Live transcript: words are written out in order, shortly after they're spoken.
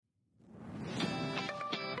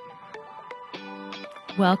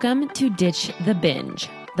Welcome to Ditch the Binge,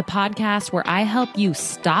 the podcast where I help you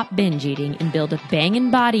stop binge eating and build a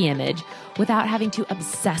banging body image without having to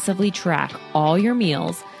obsessively track all your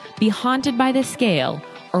meals, be haunted by the scale,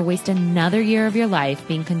 or waste another year of your life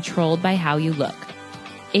being controlled by how you look.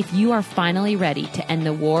 If you are finally ready to end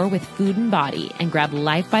the war with food and body and grab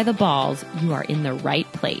life by the balls, you are in the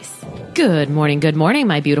right place. Good morning,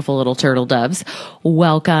 my beautiful little turtle doves.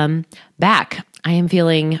 Welcome back. I am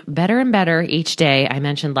feeling better and better each day. I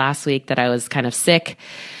mentioned last week that I was kind of sick,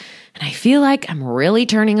 and I feel like I'm really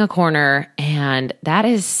turning a corner, and that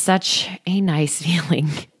is such a nice feeling.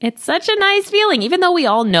 It's such a nice feeling, even though we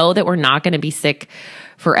all know that we're not going to be sick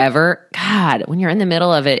forever. God, when you're in the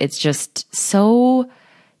middle of it, it's just so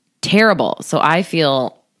terrible. So I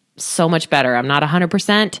feel so much better. I'm not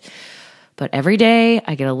 100%, but every day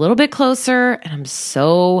I get a little bit closer, and I'm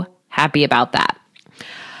so happy about that.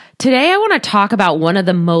 Today, I want to talk about one of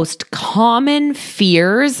the most common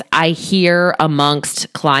fears I hear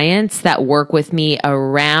amongst clients that work with me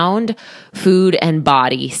around food and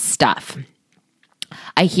body stuff.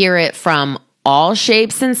 I hear it from all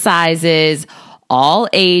shapes and sizes, all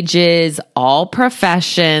ages, all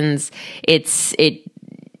professions. It's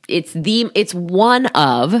one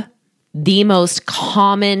of the most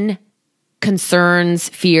common concerns,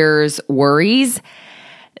 fears, worries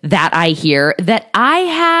that I hear that I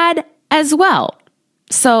had as well.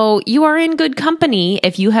 So you are in good company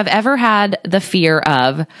if you have ever had the fear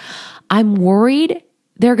of, I'm worried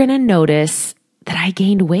they're going to notice that I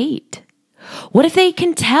gained weight. What if they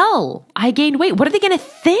can tell I gained weight? What are they going to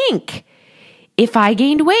think if I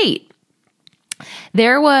gained weight?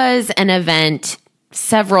 There was an event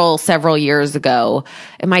several years ago,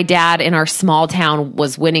 and my dad in our small town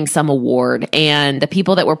was winning some award, and the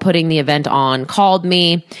people that were putting the event on called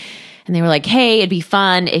me, and they were like, hey, it'd be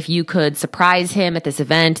fun if you could surprise him at this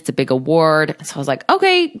event. It's a big award. So I was like,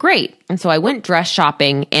 okay, great. And so I went dress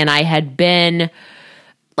shopping, and I had been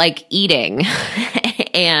like eating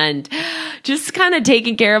and just kind of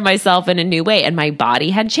taking care of myself in a new way, and my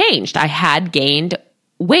body had changed. I had gained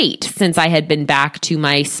weight since I had been back to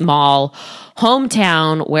my small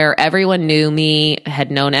hometown where everyone knew me,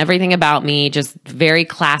 had known everything about me, just very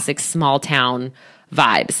classic small town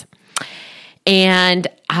vibes. And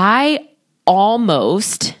I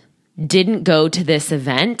almost didn't go to this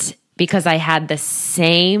event because I had the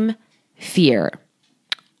same fear.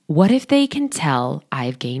 What if they can tell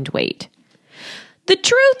I've gained weight? The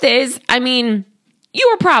truth is, you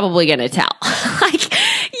were probably going to tell.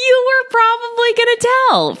 You were probably going to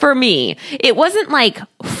tell for me. It wasn't like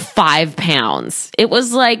 5 pounds. It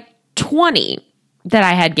was like 20 that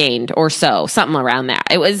I had gained or so, something around that.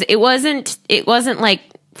 It wasn't like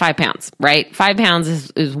 5 pounds, right? 5 pounds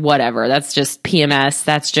is whatever. That's just PMS.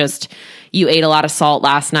 That's just, you ate a lot of salt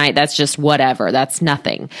last night. That's just whatever. That's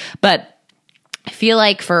nothing. But I feel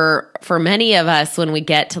like for many of us, when we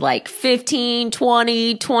get to like 15,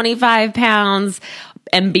 20, 25 pounds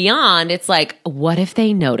and beyond, it's like, what if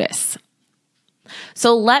they notice?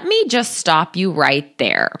 So let me just stop you right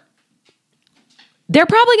there. They're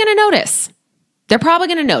probably going to notice. They're probably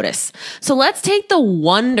going to notice. So let's take the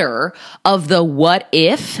wonder of the what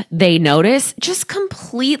if they notice just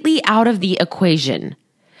completely out of the equation.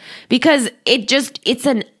 Because it's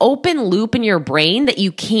an open loop in your brain that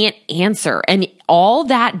you can't answer. And all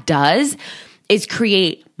that does is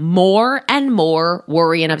create more and more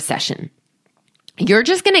worry and obsession. You're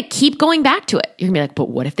just going to keep going back to it. You're going to be like, but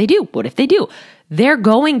what if they do? What if they do? They're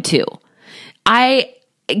going to. I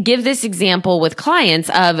give this example with clients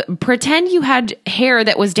of pretend you had hair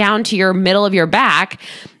that was down to your middle of your back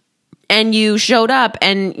and you showed up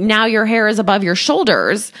and now your hair is above your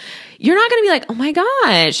shoulders. You're not going to be like, oh my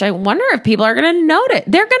gosh, I wonder if people are going to notice.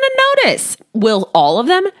 They're going to notice. Will all of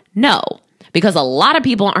them? No. Because a lot of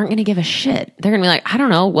people aren't going to give a shit. They're going to be like, I don't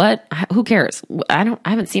know what, who cares? I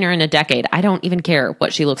haven't seen her in a decade. I don't even care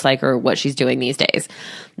what she looks like or what she's doing these days.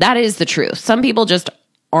 That is the truth. Some people just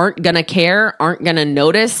aren't going to care, aren't going to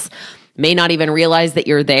notice, may not even realize that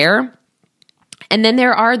you're there. And then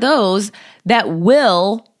there are those that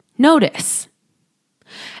will notice.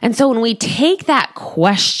 And so when we take that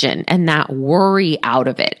question and that worry out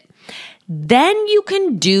of it, then you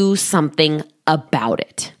can do something about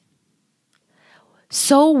it.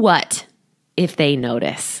 So what if they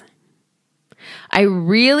notice? I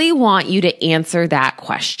really want you to answer that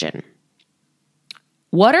question.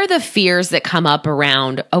 What are the fears that come up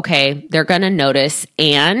around, okay, they're going to notice,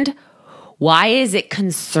 and why is it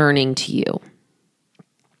concerning to you?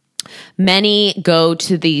 Many go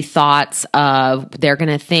to the thoughts of they're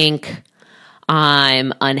going to think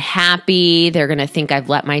I'm unhappy. They're going to think I've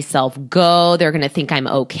let myself go. They're going to think I'm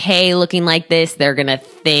okay looking like this. They're going to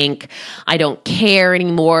think I don't care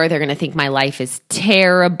anymore. They're going to think my life is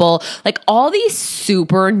terrible. Like all these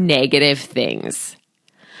super negative things.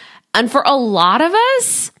 And for a lot of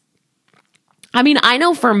us, I mean, I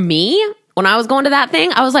know for me, when I was going to that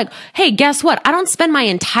thing, I was like, hey, guess what? I don't spend my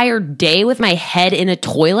entire day with my head in a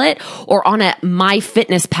toilet or on a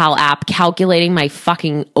MyFitnessPal app calculating my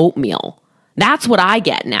fucking oatmeal. That's what I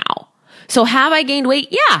get now. So have I gained weight?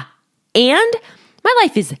 Yeah. And my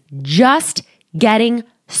life is just getting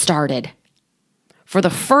started. For the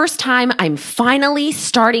first time, I'm finally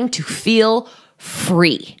starting to feel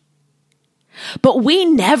free. But we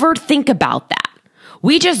never think about that.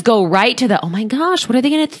 We just go right to the, oh my gosh, what are they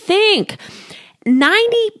going to think?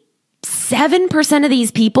 97% of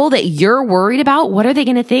these people that you're worried about, what are they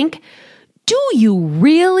going to think? Do you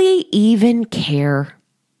really even care?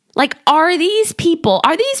 Like, are these people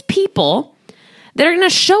that are going to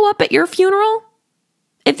show up at your funeral?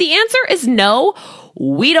 If the answer is no,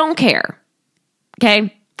 we don't care.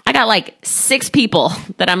 Okay? I got like 6 people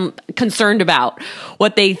that I'm concerned about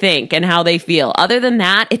what they think and how they feel. Other than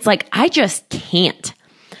that, it's like, I just can't.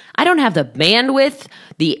 I don't have the bandwidth,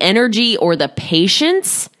 the energy, or the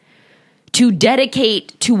patience to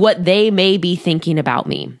dedicate to what they may be thinking about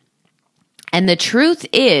me. And the truth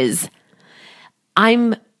is,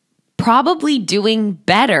 I'm probably doing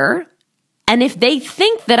better. And if they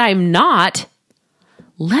think that I'm not,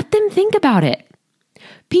 let them think about it.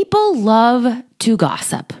 People love to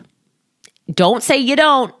gossip. Don't say you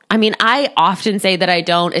don't. I mean, I often say that I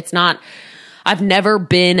don't. I've never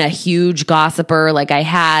been a huge gossiper. Like I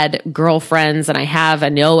had girlfriends and I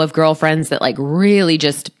know of girlfriends that like really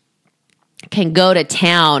just can go to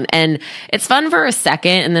town and it's fun for a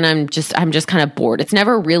second. And then I'm just kind of bored. It's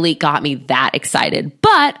never really got me that excited,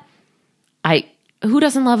 but who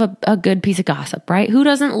doesn't love a good piece of gossip, right? Who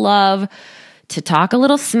doesn't love to talk a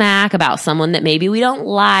little smack about someone that maybe we don't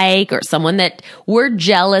like or someone that we're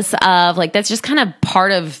jealous of? Like that's just kind of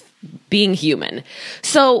part of being human.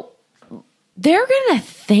 So they're going to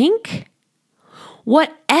think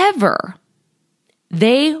whatever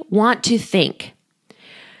they want to think.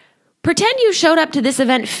 Pretend you showed up to this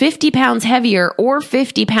event 50 pounds heavier or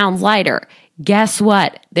 50 pounds lighter. Guess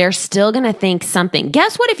what? They're still going to think something.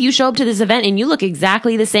 Guess what? If you show up to this event and you look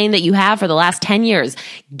exactly the same that you have for the last 10 years,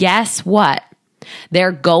 guess what?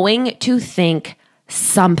 They're going to think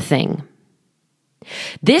something.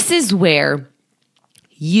 This is where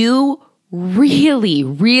you really,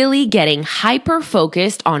 really getting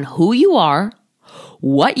hyper-focused on who you are,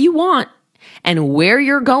 what you want, and where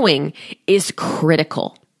you're going is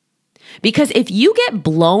critical. Because if you get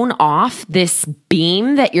blown off this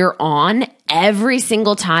beam that you're on every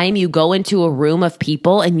single time you go into a room of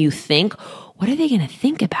people and you think, what are they going to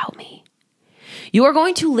think about me? You are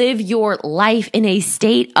going to live your life in a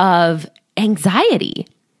state of anxiety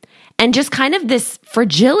and just kind of this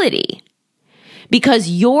fragility because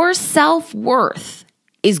your self-worth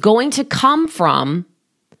is going to come from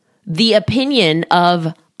the opinion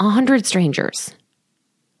of 100 strangers.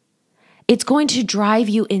 It's going to drive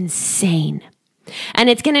you insane. And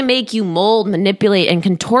it's going to make you mold, manipulate, and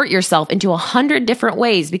contort yourself into 100 different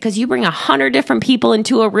ways because you bring 100 different people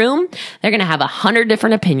into a room, they're going to have 100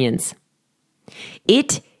 different opinions.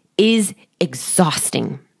 It is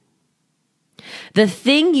exhausting. The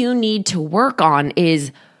thing you need to work on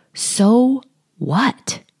is, so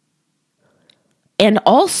what? And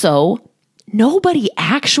also, nobody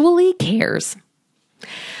actually cares.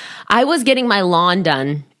 I was getting my lawn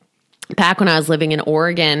done back when I was living in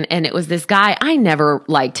Oregon, and it was this guy. I never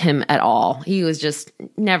liked him at all. He was just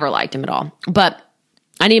never liked him at all. But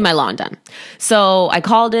I need my lawn done. So I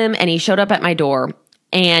called him and he showed up at my door,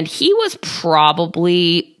 and he was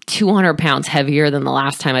probably 200 pounds heavier than the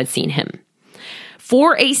last time I'd seen him.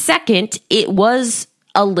 For a second, it was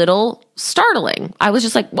a little startling. I was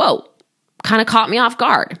just like, whoa, kind of caught me off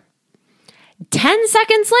guard. 10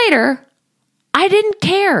 seconds later, I didn't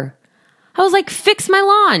care. I was like, fix my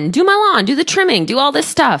lawn, do the trimming, do all this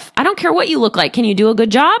stuff. I don't care what you look like. Can you do a good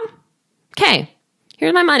job? Okay,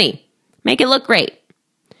 here's my money. Make it look great.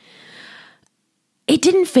 It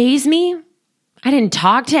didn't faze me. I didn't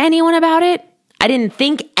talk to anyone about it. I didn't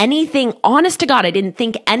think anything, honest to God, I didn't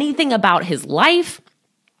think anything about his life,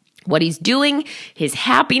 what he's doing, his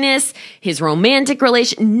happiness, his romantic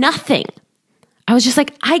relation, nothing. I was just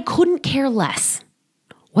like, I couldn't care less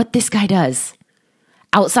what this guy does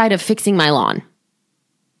outside of fixing my lawn.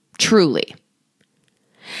 Truly.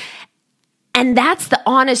 And that's the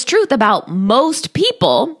honest truth about most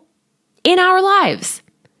people in our lives.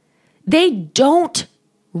 They don't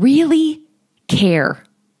really care.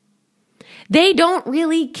 They don't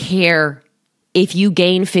really care if you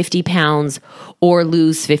gain 50 pounds or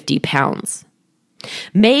lose 50 pounds.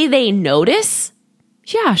 May they notice?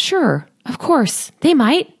 Yeah, sure. Of course. They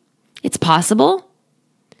might. It's possible.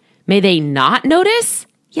 May they not notice?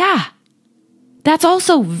 Yeah. That's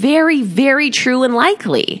also very, very true and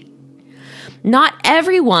likely. Not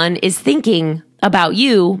everyone is thinking about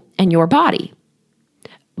you and your body.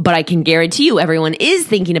 But I can guarantee you everyone is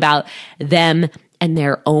thinking about them and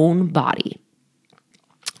their own body.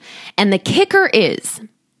 And the kicker is,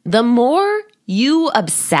 the more you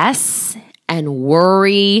obsess and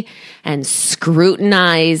worry and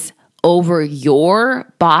scrutinize over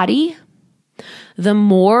your body, the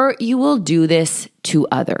more you will do this to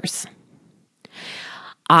others.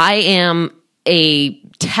 I am a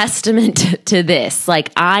testament to this.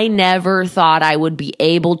 Like, I never thought I would be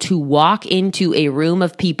able to walk into a room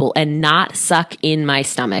of people and not suck in my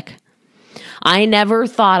stomach. I never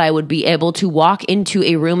thought I would be able to walk into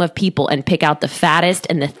a room of people and pick out the fattest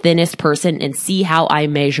and the thinnest person and see how I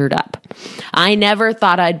measured up. I never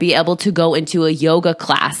thought I'd be able to go into a yoga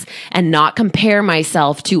class and not compare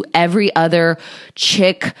myself to every other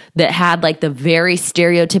chick that had like the very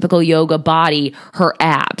stereotypical yoga body, her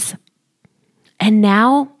abs. And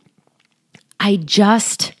now I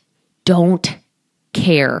just don't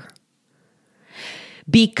care,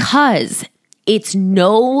 because it's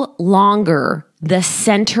no longer the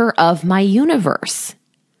center of my universe.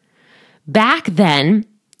 Back then,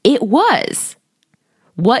 it was.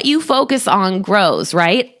 What you focus on grows,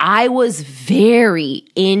 right? I was very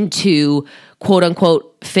into quote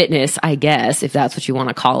unquote fitness, I guess, if that's what you want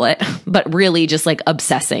to call it, but really just like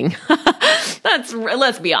obsessing.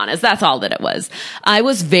 Let's be honest, that's all that it was. I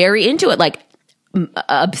was very into it, like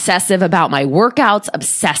obsessive about my workouts,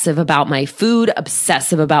 obsessive about my food,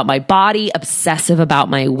 obsessive about my body, obsessive about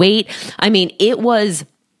my weight. I mean, it was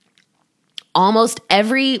almost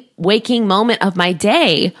every waking moment of my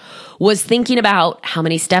day was thinking about how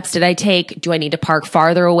many steps did I take? Do I need to park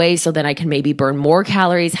farther away so that I can maybe burn more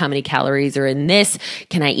calories? How many calories are in this?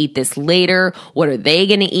 Can I eat this later? What are they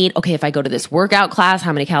going to eat? Okay, if I go to this workout class,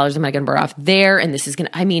 how many calories am I going to burn off there? And this is going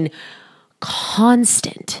to,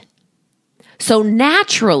 constant. So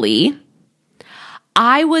naturally,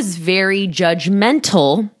 I was very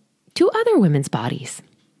judgmental to other women's bodies.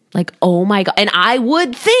 Like, oh my God. And I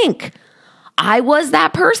would think, I was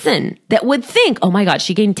that person that would think, oh my God,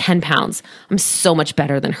 she gained 10 pounds. I'm so much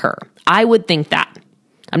better than her. I would think that.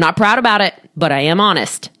 I'm not proud about it, but I am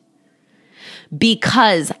honest.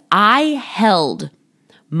 Because I held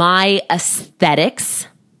my aesthetics,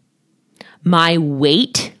 my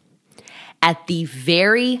weight at the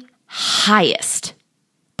very highest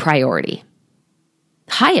priority.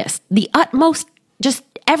 Highest, the utmost, just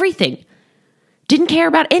everything. Didn't care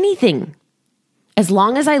about anything. As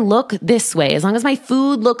long as I look this way, as long as my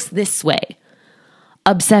food looks this way.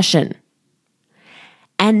 Obsession.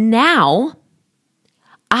 And now,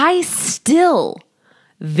 I still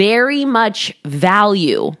very much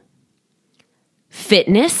value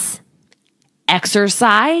fitness,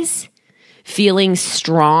 exercise, feeling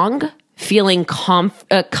strong, feeling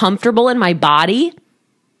comfortable in my body,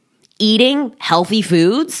 eating healthy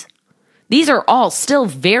foods. These are all still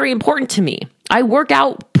very important to me. I work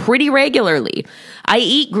out pretty regularly. I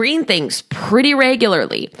eat green things pretty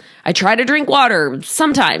regularly. I try to drink water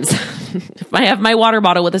sometimes. If I have my water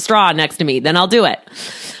bottle with a straw next to me, then I'll do it.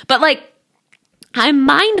 But I'm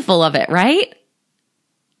mindful of it, right?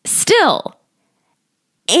 Still.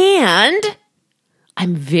 And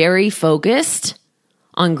I'm very focused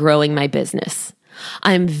on growing my business.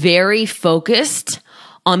 I'm very focused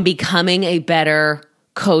on becoming a better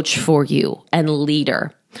coach for you and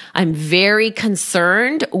leader. I'm very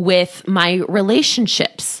concerned with my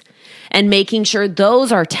relationships and making sure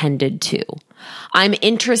those are tended to. I'm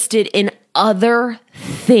interested in other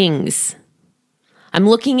things. I'm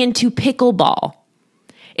looking into pickleball.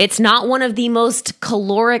 It's not one of the most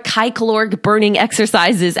high caloric burning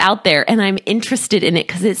exercises out there, and I'm interested in it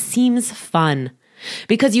because it seems fun.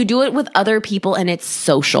 Because you do it with other people and it's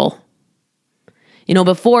social.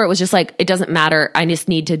 Before it was just like, it doesn't matter. I just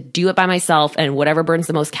need to do it by myself and whatever burns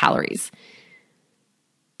the most calories.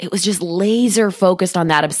 It was just laser focused on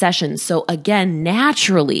that obsession. So again,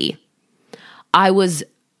 naturally, I was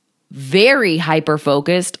very hyper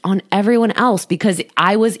focused on everyone else because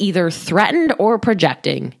I was either threatened or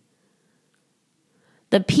projecting.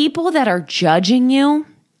 The people that are judging you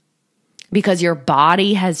because your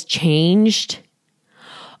body has changed,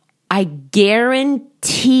 I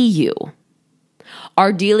guarantee you,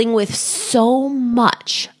 are dealing with so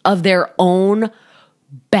much of their own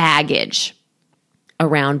baggage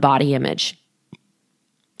around body image.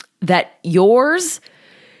 that yours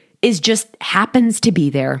is just happens to be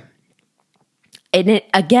there. And it,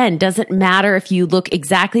 again, doesn't matter if you look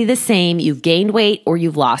exactly the same, you've gained weight or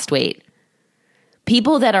you've lost weight.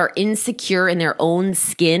 People that are insecure in their own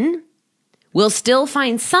skin will still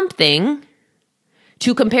find something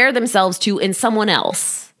to compare themselves to in someone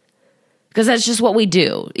else. Because that's just what we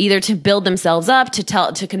do, either to build themselves up,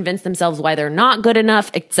 to convince themselves why they're not good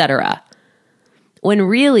enough, etc. When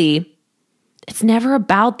really, it's never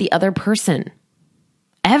about the other person.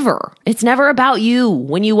 Ever. It's never about you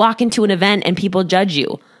when you walk into an event and people judge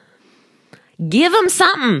you. Give them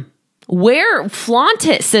something. Flaunt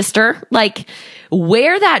it, sister. Like,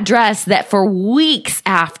 wear that dress that for weeks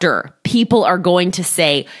after people are going to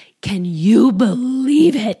say, can you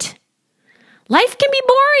believe it? Life can be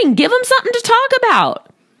boring. Give them something to talk about.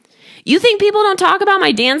 You think people don't talk about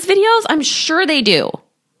my dance videos? I'm sure they do.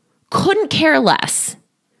 Couldn't care less.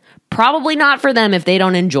 Probably not for them if they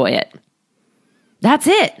don't enjoy it. That's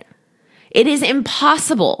it. It is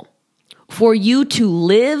impossible for you to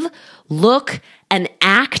live, look, and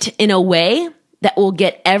act in a way that will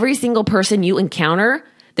get every single person you encounter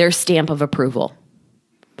their stamp of approval.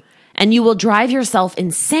 And you will drive yourself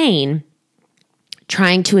insane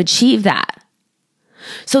trying to achieve that.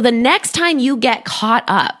 So the next time you get caught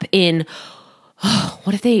up in,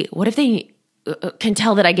 what if they can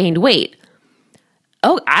tell that I gained weight?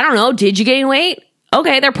 Oh, I don't know. Did you gain weight?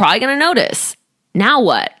 Okay, they're probably going to notice. Now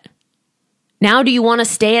what? Now do you want to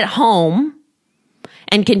stay at home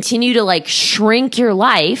and continue to like shrink your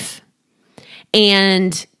life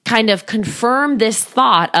and kind of confirm this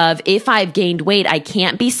thought of, if I've gained weight, I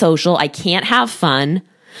can't be social, I can't have fun.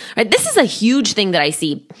 Right? This is a huge thing that I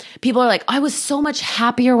see. People are like, I was so much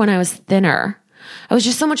happier when I was thinner. I was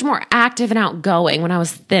just so much more active and outgoing when I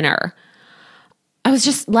was thinner. I was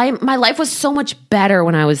just like, my life was so much better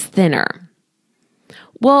when I was thinner.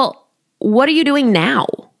 Well, what are you doing now?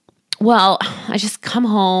 Well, I just come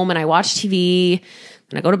home and I watch TV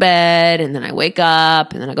and I go to bed and then I wake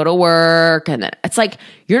up and then I go to work, and then it's like,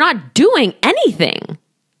 you're not doing anything.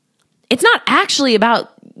 It's not actually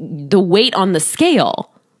about the weight on the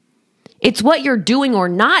scale. It's what you're doing or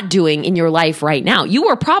not doing in your life right now.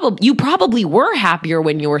 You probably were happier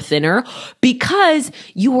when you were thinner because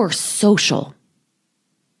you were social.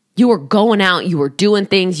 You were going out, you were doing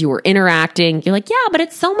things, you were interacting. You're like, yeah, but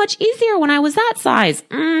it's so much easier when I was that size.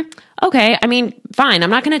 Okay, I mean, fine. I'm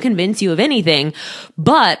not going to convince you of anything.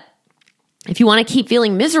 But if you want to keep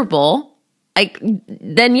feeling miserable,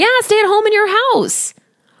 then yeah, stay at home in your house.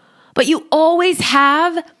 But you always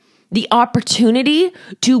have the opportunity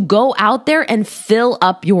to go out there and fill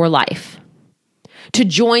up your life, to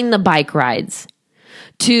join the bike rides,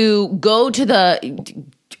 to go to the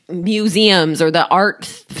museums or the art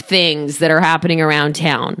things that are happening around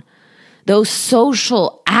town. Those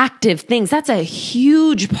social, active things, that's a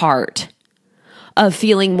huge part of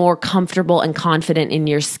feeling more comfortable and confident in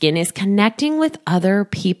your skin, is connecting with other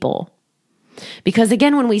people. Because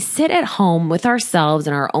again, when we sit at home with ourselves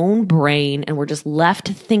and our own brain and we're just left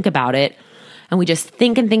to think about it, and we just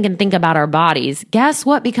think and think and think about our bodies, guess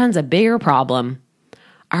what becomes a bigger problem?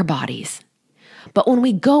 Our bodies. But when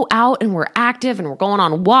we go out and we're active and we're going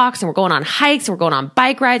on walks and we're going on hikes and we're going on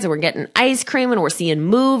bike rides and we're getting ice cream and we're seeing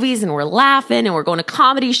movies and we're laughing and we're going to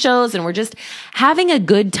comedy shows and we're just having a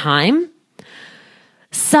good time,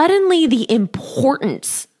 suddenly the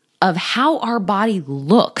importance of how our body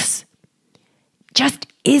looks just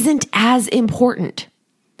isn't as important.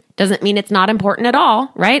 Doesn't mean it's not important at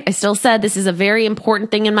all, right? I still said this is a very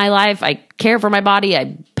important thing in my life. I care for my body.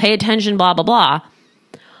 I pay attention, blah, blah, blah.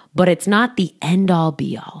 But it's not the end all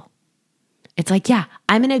be all. It's like, yeah,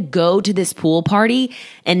 I'm going to go to this pool party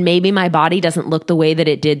and maybe my body doesn't look the way that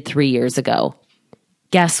it did 3 years ago.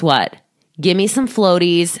 Guess what? Give me some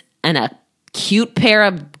floaties and a cute pair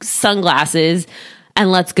of sunglasses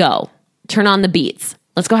and let's go. Turn on the beats.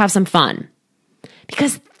 Let's go have some fun.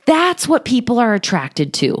 Because that's what people are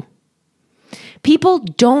attracted to. People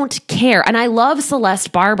don't care. And I love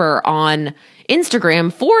Celeste Barber on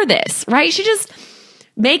Instagram for this, right? She just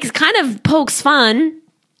kind of pokes fun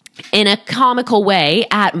in a comical way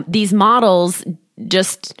at these models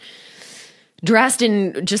just dressed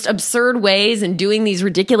in just absurd ways and doing these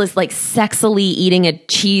ridiculous, like sexily eating a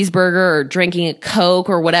cheeseburger or drinking a Coke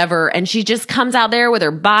or whatever. And she just comes out there with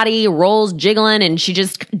her body rolls jiggling and she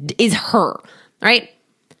just is her, right?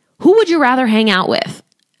 Who would you rather hang out with?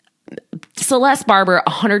 Celeste Barber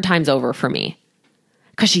 100 times over for me.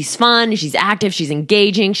 Because she's fun, she's active, she's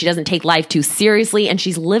engaging, she doesn't take life too seriously, and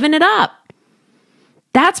she's living it up.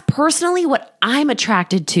 That's personally what I'm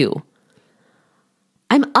attracted to.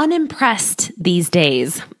 I'm unimpressed these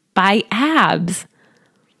days by abs.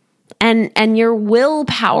 and your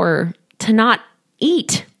willpower to not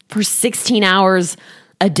eat for 16 hours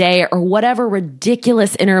a day or whatever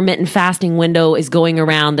ridiculous intermittent fasting window is going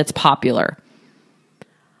around that's popular.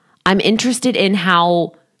 I'm interested in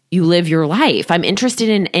how you live your life. I'm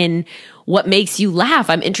interested in what makes you laugh.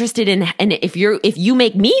 I'm interested in if you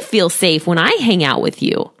make me feel safe when I hang out with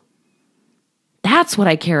you. That's what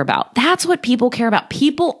I care about. That's what people care about.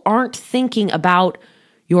 People aren't thinking about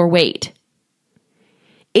your weight.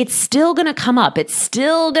 It's still going to come up. It's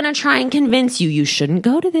still going to try and convince you you shouldn't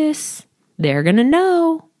go to this. They're going to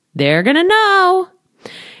know. They're going to know.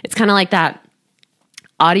 It's kind of like that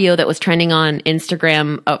audio that was trending on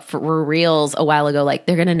Instagram for Reels a while ago. Like,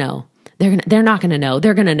 they're going to know. They're not going to know.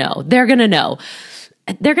 They're going to know. They're going to know.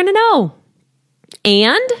 They're going to know.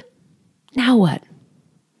 And now what?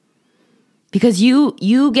 Because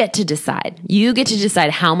you get to decide. You get to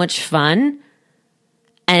decide how much fun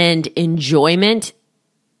and enjoyment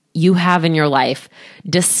you have in your life,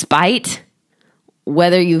 despite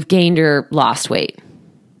whether you've gained or lost weight.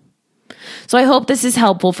 So I hope this is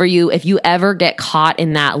helpful for you if you ever get caught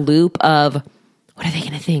in that loop of, what are they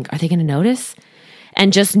going to think? Are they going to notice?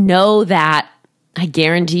 And just know that I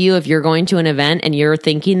guarantee you, if you're going to an event and you're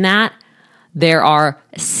thinking that, there are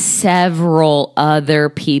several other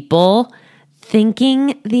people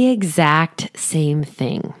thinking the exact same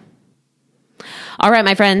thing. All right,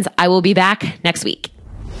 my friends, I will be back next week.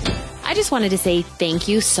 I just wanted to say thank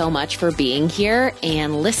you so much for being here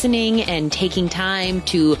and listening and taking time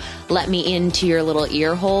to let me into your little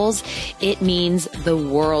ear holes. It means the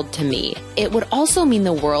world to me. It would also mean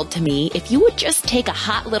the world to me if you would just take a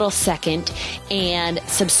hot little second and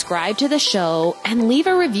subscribe to the show and leave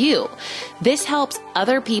a review. This helps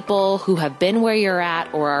other people who have been where you're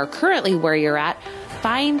at or are currently where you're at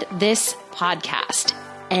find this podcast.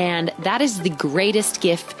 And that is the greatest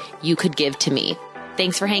gift you could give to me.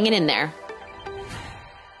 Thanks for hanging in there.